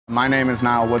My name is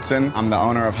Niall Woodson. I'm the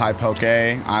owner of High Poke,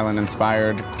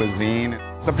 island-inspired cuisine.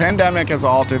 The pandemic has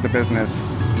altered the business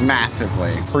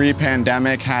massively.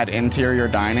 Pre-pandemic had interior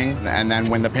dining, and then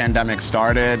when the pandemic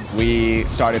started, we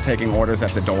started taking orders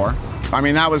at the door. I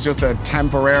mean, that was just a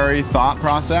temporary thought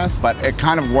process, but it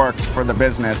kind of worked for the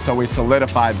business, so we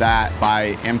solidified that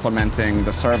by implementing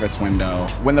the service window.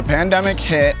 When the pandemic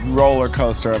hit, roller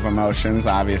coaster of emotions,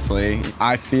 obviously.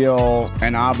 I feel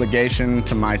an obligation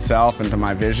to myself and to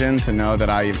my vision to know that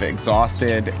I've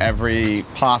exhausted every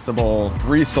possible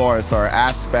resource or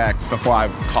aspect before I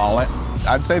call it.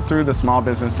 I'd say through the Small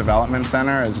Business Development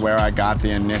Center is where I got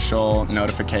the initial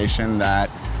notification that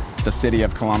the City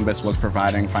of Columbus was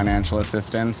providing financial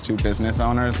assistance to business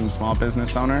owners and small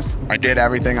business owners. I did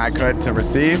everything I could to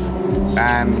receive,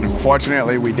 and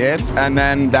fortunately we did. And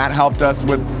then that helped us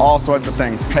with all sorts of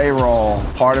things. Payroll,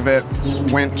 part of it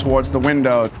went towards the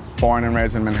window. Born and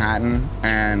raised in Manhattan,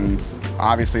 and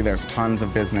obviously there's tons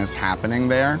of business happening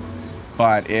there,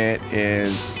 but it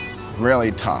is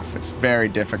really tough. It's very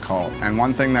difficult. And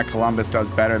one thing that Columbus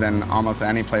does better than almost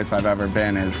any place I've ever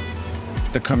been is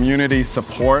the community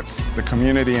supports, the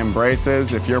community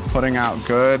embraces. If you're putting out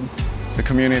good, the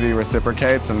community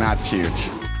reciprocates, and that's huge.